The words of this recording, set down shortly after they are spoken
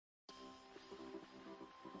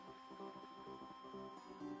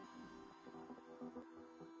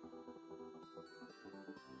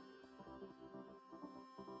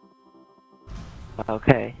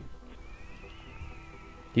Okay.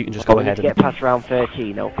 You can just go ahead and... get past round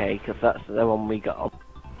 13, okay? Because that's the one we got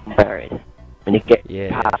buried. When you get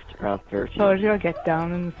past round 13. So you'll get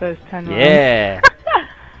down in the first 10 rounds. Yeah!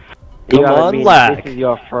 Come on, lad! This is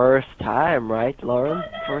your first time, right, Lauren?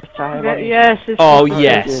 First time? Yes, it's oh, your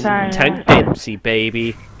yes! first time. 10 Dempsey,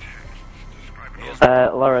 baby!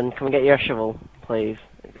 Lauren, come and get your shovel, please.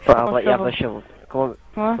 I'll let you have a shovel. Come on,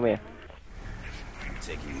 what? come here.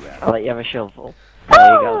 I'll let you have a shovel.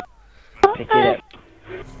 There you go. Pick it up.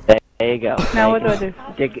 There you go. Now what do I do?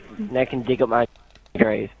 Now I can dig up my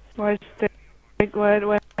grave. Where's the...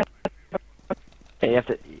 Where? You have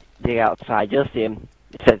to dig outside. You'll see him.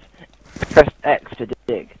 It says, press X to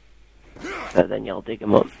dig. So then you'll dig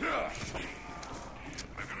him up.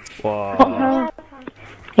 Whoa.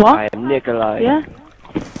 What? I am Nikolai. Yeah?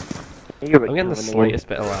 I'm getting the slightest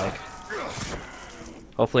bit of lag.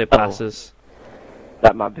 Hopefully it passes.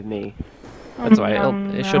 That might be me. That's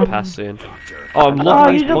alright, it should pass soon. Oh, I'm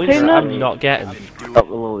loving these points that I'm not getting. Not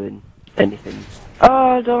reloading anything.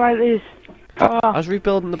 Oh, I don't like this. Oh. I was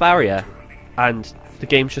rebuilding the barrier, and the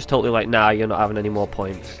game's just totally like, nah, you're not having any more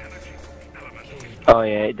points. Oh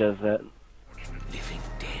yeah, it does that.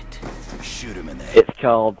 Shoot him in the head. It's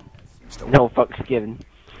called No Fucks Given.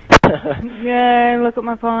 Yay, look at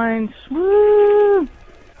my points. Woo!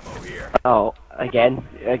 Oh, again,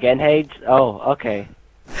 Hades? Oh, okay.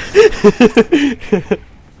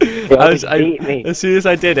 As soon as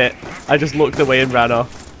I did it, I just looked away and ran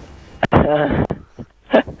off.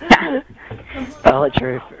 I'll let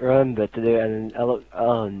you remember to do it and I look.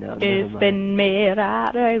 Oh no. It's been me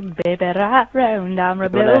right round, baby, right round. I'm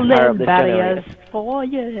rebuilding barriers for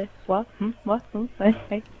you. What? What?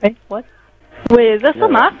 Hey, what? Wait, is this a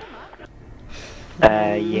map?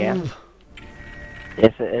 Yeah.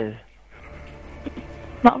 Yes, it is.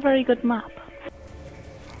 Not a very good map.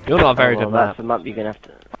 You're not a very good map. That's the map you're gonna have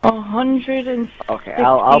to. 116 Okay,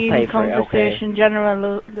 I'll pay for it. conversation, Okay.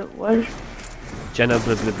 general. What? Jenna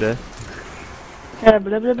blah blah blah. Blah,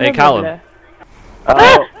 blah, blah, Hey, blah, Callum. blah.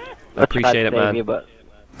 Oh, I appreciate it, man. You, but...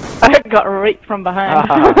 I got raped from behind.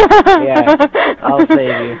 Yeah, I'll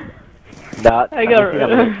save you. Not. I got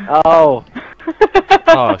raped. Oh.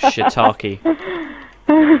 Oh shit, talkie.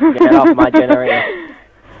 Get off my generator.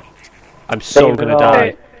 I'm so gonna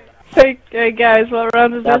die. Hey guys, what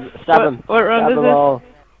round is this? Stab him. What round is this? All.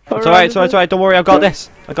 It's alright, don't worry, I've got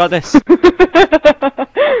this. I got this.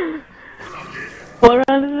 What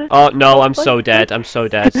round is it? Oh no, I'm so dead. I'm so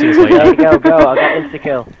dead. See you There later. you go, go. I got insta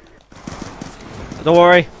kill. Don't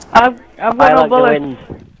worry. I've got no bullets.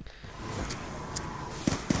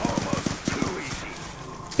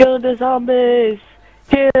 Kill the zombies.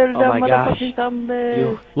 Kill the motherfucking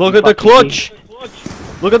zombies. Look at the clutch.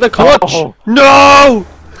 Look at the clutch. Oh. No!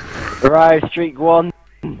 Right, streak one.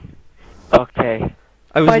 Okay.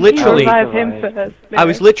 I was literally. I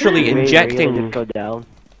was literally Really injecting. just go down.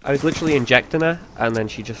 I was literally injecting her, and then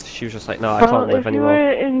she was just like, no, I can't live anymore.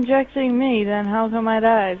 Well, if you were injecting me, then how come I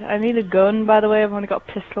died? I need a gun, by the way. I've only got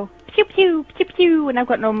a pistol. Pew pew pew pew, and I've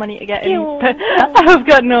got no money to get any. I've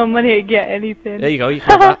got no money to get anything. There you go. You can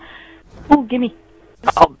have that. Oh, gimme.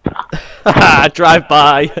 Oh. Drive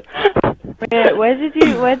by. Wait, where did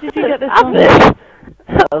you get this one?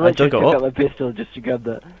 I literally dug it took up. out my pistol just to grab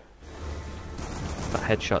that. A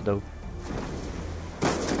headshot though.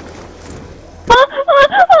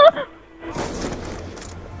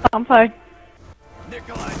 I'm fine.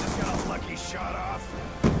 Nikolai just got a lucky shot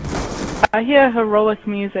off. I hear heroic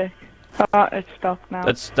music. Oh, it's stopped now.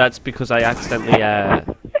 That's because I accidentally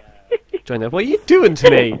joined that. What are you doing to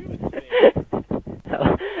me?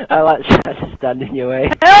 I like to stand in your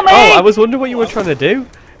way. Help me! Oh, I was wondering what you were trying to do.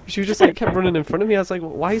 She just like kept running in front of me. I was like,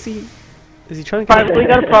 why is he? Is he trying to get? Right, we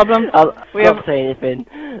got a problem. We haven't say anything.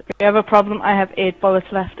 We have a problem. I have 8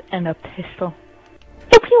 bullets left and a pistol.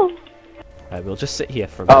 Pew pew. We'll just sit here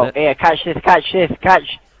for a minute. Oh, yeah, catch this, catch.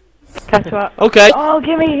 Catch what? Okay. Oh,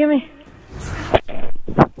 gimme.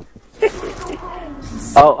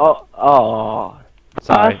 Oh.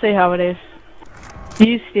 Sorry. I'll see how it is.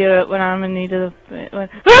 You steal it when I'm in need of the...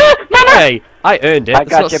 Hey, I earned it. I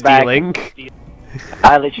got That's your not stealing.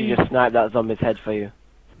 I literally just sniped that zombie's head for you.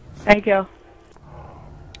 Thank you.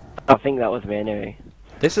 I think that was me anyway.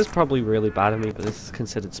 This is probably really bad of me, but this is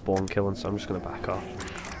considered spawn killing, so I'm just gonna back off.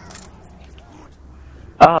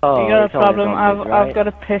 Oh, You got a it's only problem. zombies, right? I've got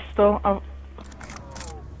a pistol.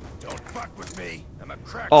 Don't fuck with me. I'm a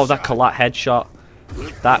crack Oh, that shot. collat headshot.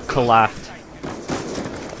 That collat.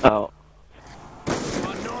 Oh.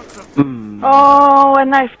 Oh, I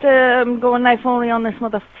knifed him. Going knife only on this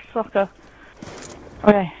motherfucker.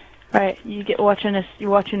 Okay. Right, you get watching this.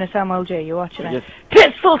 You're watching this MLG. You're watching it.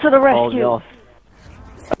 Just Pistol to the hold rescue. yours.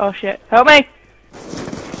 Oh shit, help me!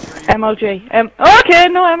 MLG. Okay,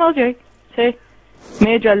 no MLG. See?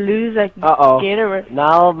 Major loser. Gator.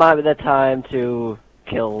 Now might be the time to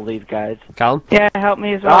kill these guys. Callum? Yeah, help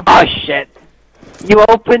me as well. Oh shit! You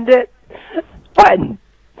opened it? When?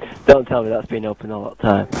 Don't tell me that's been open all that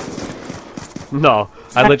time. No,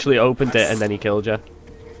 I literally opened it and then he killed you.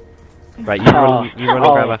 Right, you run and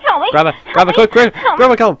grab her. Grab her, quick, grab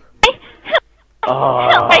her, Callum!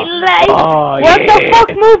 Oh, My leg! oh, What the fuck?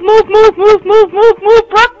 Move!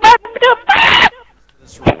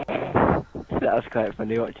 That was quite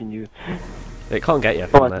funny watching you. It can't get you Come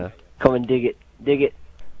from on, there. come and dig it.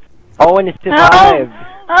 Oh, and it's survived!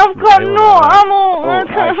 I've got no ammo! Oh, I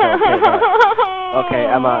shall take that. Okay,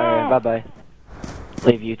 I'm out here, bye-bye.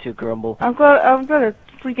 Leave you to grumble. I've got a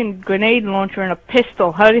freaking grenade launcher and a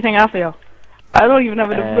pistol. How do you think I feel? I don't even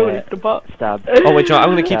have enough bullets to pop. Stab. Oh wait, I'm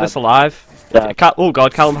gonna keep this alive. Oh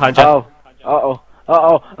god, Callum behind you. Oh.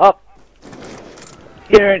 Oh.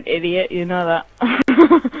 You're an idiot, you know that.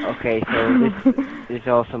 Okay, so this is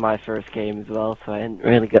also my first game as well, so I didn't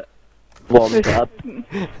really get warmed up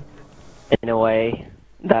in a way.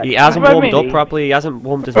 He hasn't warmed up properly, he hasn't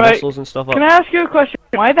warmed his muscles and stuff up. Can I ask you a question?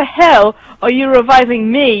 Why the hell are you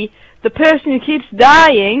reviving me, the person who keeps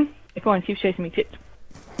dying? Come on, keep chasing me,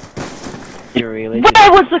 You're really...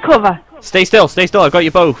 Where was the cover? Stay still, I got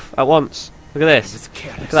you both at once. Look at this. Look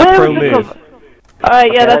at that pro move.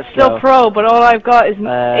 Alright, yeah, Okay, that's still pro, but all I've got is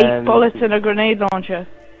 8 bullets and a grenade launcher.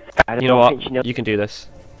 You know what? You can do this.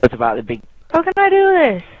 What about the big... How can I do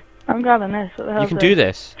this? I'm grabbing this. What the hell? You can do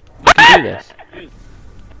this. You can do this.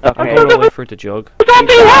 Okay. I'm going for it to jug.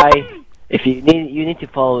 If you need to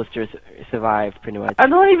follow us to survive, pretty much. I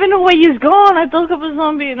don't even know where he's gone. I dug up a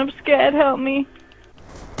zombie and I'm scared. Help me.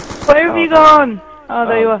 Where have you gone? Oh,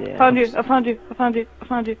 there you are. Dear. I found you.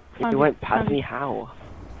 You went past me, how?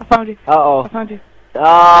 I found you. Uh-oh. I found you.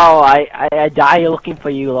 Oh, I die looking for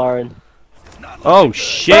you, Lauren. Oh,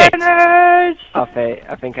 shit! Okay,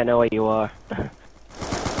 I think I know where you are.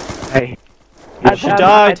 Hey. She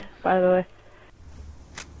died! By the way.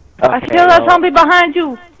 Okay, I kill that zombie behind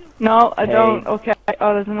you! No, I don't. Okay.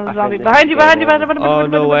 Oh, there's another zombie. Behind you! Oh,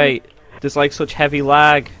 no, wait. There's like such heavy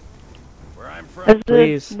lag.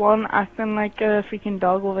 There's one acting like a freaking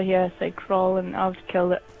dog over here, say crawl, and I've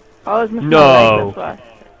killed it. Oh, there's missing No!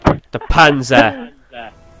 The Panzer!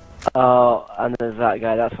 Oh, and there's that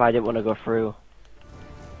guy, that's why I didn't want to go through.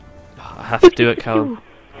 I have to do it, Callum.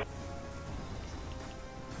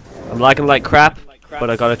 I'm lagging like crap,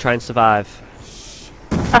 but I gotta try and survive.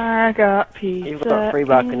 I got pizza. You've got a free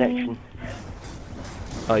bar connection.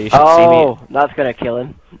 Oh, you should see me. Oh, that's gonna kill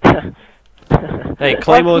him. Hey,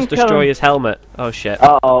 Claymore's destroy his helmet. Oh shit.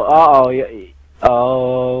 Oh,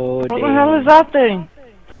 what the hell is that thing?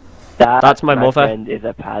 That's my mother. Friend is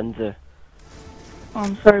a Panzer. Oh,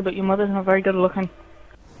 I'm sorry, but your mother's not very good looking.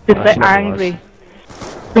 She's Oh, like she never angry.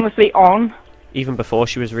 She must be on. Even before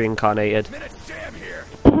she was reincarnated.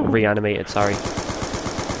 Reanimated, sorry.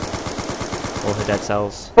 All her dead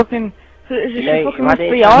cells. Fucking. She Hey, fucking must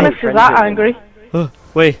be on if she's that angry.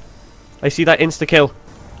 Wait. I see that insta-kill.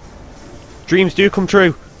 Dreams do come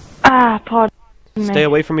true. Ah, pardon me. Stay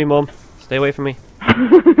away from me, Mum. Stay away from me.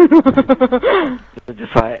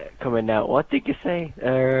 Just like coming out. What did you say?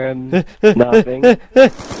 Nothing.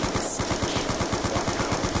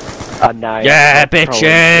 Oh, no. Yeah,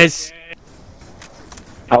 bitches!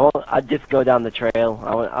 I'd just go down the trail.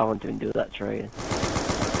 I won't even do that trail.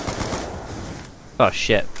 Oh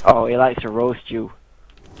shit. Oh, he likes to roast you.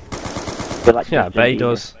 He likes Yeah, I bet he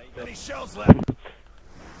does.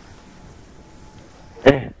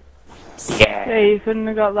 Yeah. Yeah, you couldn't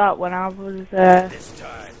have got that when I was Yeah,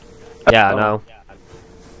 I know.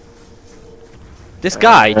 This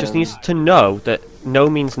guy just needs to know that no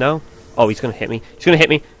means no. Oh, he's gonna hit me. He's gonna hit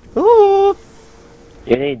me. Ooh!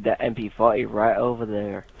 You need the MP40 right over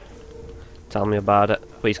there. Tell me about it.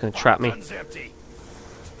 But he's gonna trap me.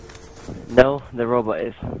 No, the robot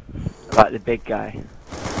is. Like the big guy.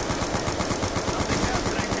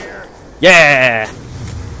 Yeah!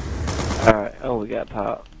 Alright, oh, we got a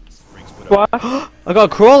part. What? I got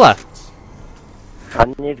a crawler!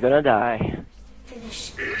 And he's gonna die.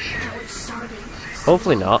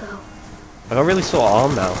 Hopefully not. I got really sore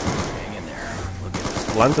arm now.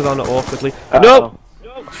 Landed on it awkwardly. No!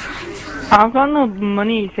 I've got no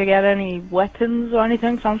money to get any weapons or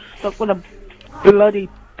anything, so I'm stuck with a bloody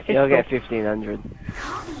pistol. You'll get 1500.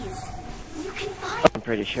 I'm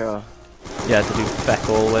pretty sure. Yeah, to do feck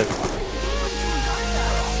all with.